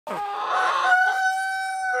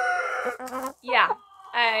Yeah,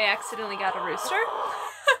 I accidentally got a rooster.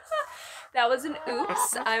 That was an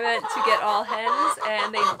oops. I meant to get all hens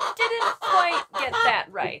and they didn't quite get that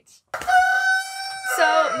right.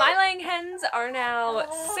 So my laying hens are now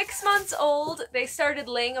 6 months old. They started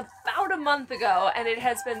laying about a month ago and it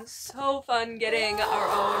has been so fun getting our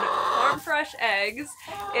own farm fresh eggs.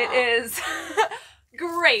 It is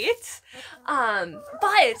great.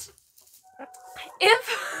 But if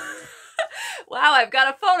wow, I've got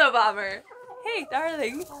a photo bomber. Hey,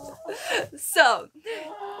 darling. So,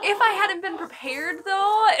 if I hadn't been prepared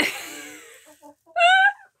though,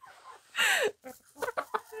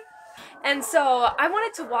 and so I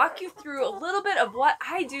wanted to walk you through a little bit of what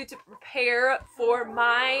I do to prepare for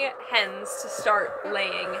my hens to start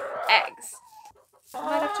laying eggs. I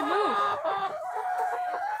might have to move.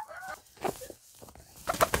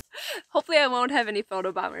 Hopefully I won't have any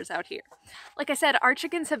photo bombers out here. Like I said, our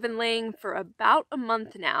chickens have been laying for about a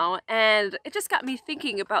month now, and it just got me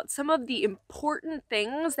thinking about some of the important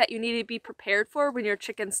things that you need to be prepared for when your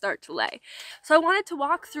chickens start to lay. So I wanted to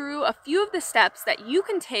walk through a few of the steps that you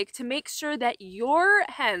can take to make sure that your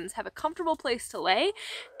hens have a comfortable place to lay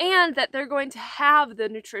and that they're going to have the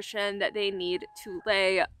nutrition that they need to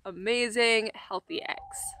lay amazing, healthy eggs.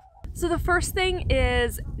 So the first thing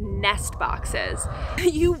is nest boxes.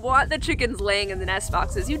 You want the chickens laying in the nest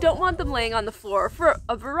boxes. You don't want them laying on the floor for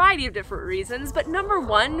a variety of different reasons, but number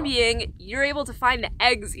one being you're able to find the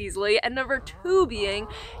eggs easily, and number two being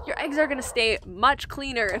your eggs are gonna stay much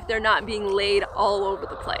cleaner if they're not being laid all over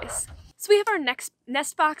the place. So we have our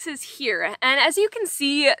nest boxes here, and as you can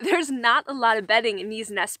see, there's not a lot of bedding in these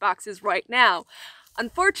nest boxes right now.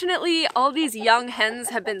 Unfortunately, all these young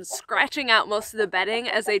hens have been scratching out most of the bedding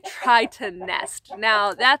as they try to nest.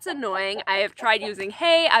 Now, that's annoying. I have tried using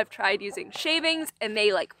hay, I've tried using shavings, and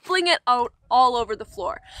they like fling it out all over the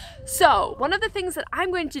floor. So one of the things that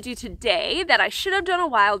I'm going to do today that I should have done a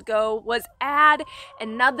while ago was add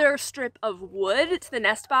another strip of wood to the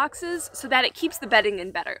nest boxes so that it keeps the bedding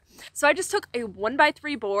in better. So I just took a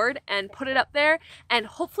 1x3 board and put it up there, and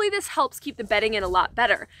hopefully this helps keep the bedding in a lot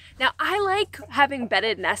better. Now I like having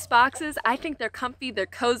bedded nest boxes. I think they're comfy, they're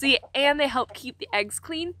cozy, and they help keep the eggs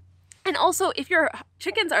clean. And also, if your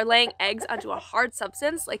chickens are laying eggs onto a hard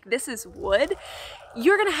substance, like this is wood,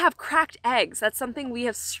 you're gonna have cracked eggs. That's something we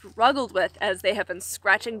have struggled with as they have been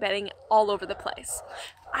scratching bedding all over the place.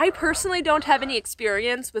 I personally don't have any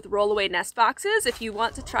experience with rollaway nest boxes. If you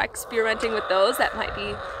want to try experimenting with those, that might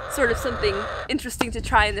be sort of something interesting to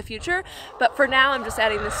try in the future. But for now, I'm just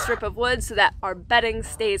adding this strip of wood so that our bedding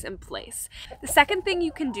stays in place. The second thing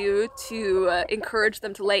you can do to encourage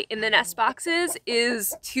them to lay in the nest boxes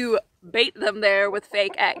is to bait them there with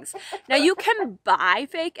fake eggs. Now you can buy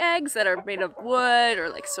fake eggs that are made of wood or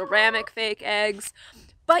like ceramic fake eggs,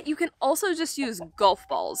 but you can also just use golf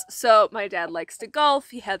balls. So my dad likes to golf,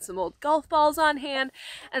 he had some old golf balls on hand,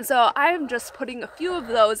 and so I'm just putting a few of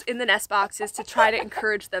those in the nest boxes to try to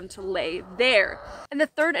encourage them to lay there. And the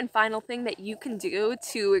third and final thing that you can do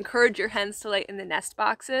to encourage your hens to lay in the nest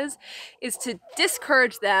boxes is to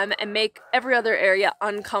discourage them and make every other area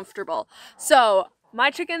uncomfortable. So my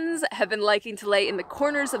chickens have been liking to lay in the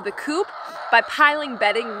corners of the coop by piling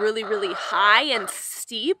bedding really, really high and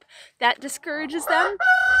steep. That discourages them.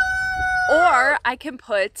 Or I can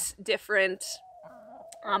put different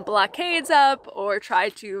blockades up or try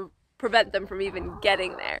to prevent them from even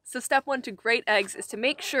getting there. So step one to great eggs is to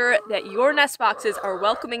make sure that your nest boxes are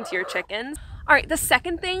welcoming to your chickens. All right, the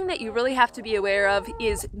second thing that you really have to be aware of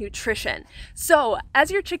is nutrition. So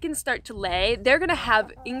as your chickens start to lay, they're gonna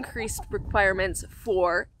have increased requirements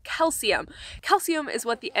for calcium. Calcium is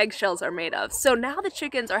what the eggshells are made of. So now the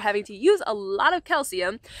chickens are having to use a lot of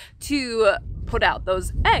calcium to put out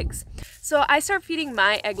those eggs. So I start feeding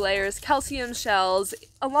my egg layers calcium shells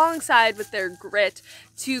alongside with their grit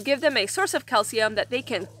to give them a source of calcium that they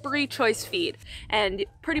can free choice feed. And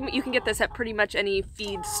you can get this at pretty much any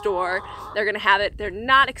feed store. They're gonna have it. They're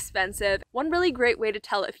not expensive. One really great way to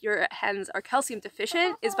tell if your hens are calcium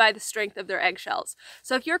deficient is by the strength of their eggshells.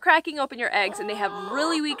 So if you're cracking open your eggs and they have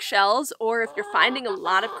really weak shells, or if you're finding a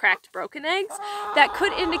lot of cracked, broken eggs, that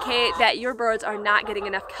could indicate that your birds are not getting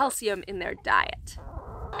enough calcium in their diet.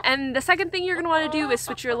 And the second thing you're going to want to do is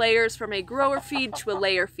switch your layers from a grower feed to a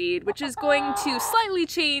layer feed, which is going to slightly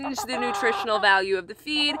change the nutritional value of the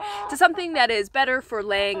feed to something that is better for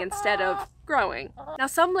laying instead of growing. Now,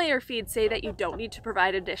 some layer feeds say that you don't need to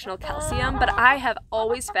provide additional calcium, but I have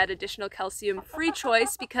always fed additional calcium free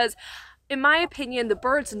choice because, in my opinion, the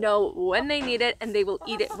birds know when they need it and they will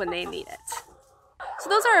eat it when they need it. So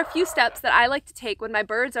those are a few steps that I like to take when my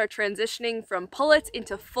birds are transitioning from pullets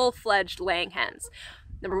into full-fledged laying hens.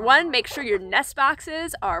 Number 1, make sure your nest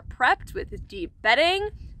boxes are prepped with deep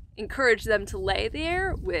bedding. Encourage them to lay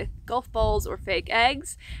there with golf balls or fake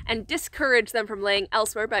eggs, and discourage them from laying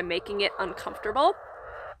elsewhere by making it uncomfortable.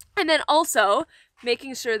 And then also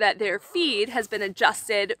making sure that their feed has been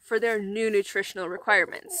adjusted for their new nutritional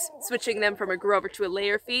requirements, switching them from a grower to a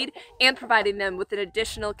layer feed, and providing them with an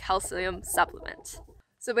additional calcium supplement.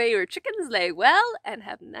 So may your chickens lay well and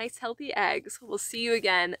have nice healthy eggs. We'll see you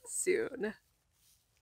again soon.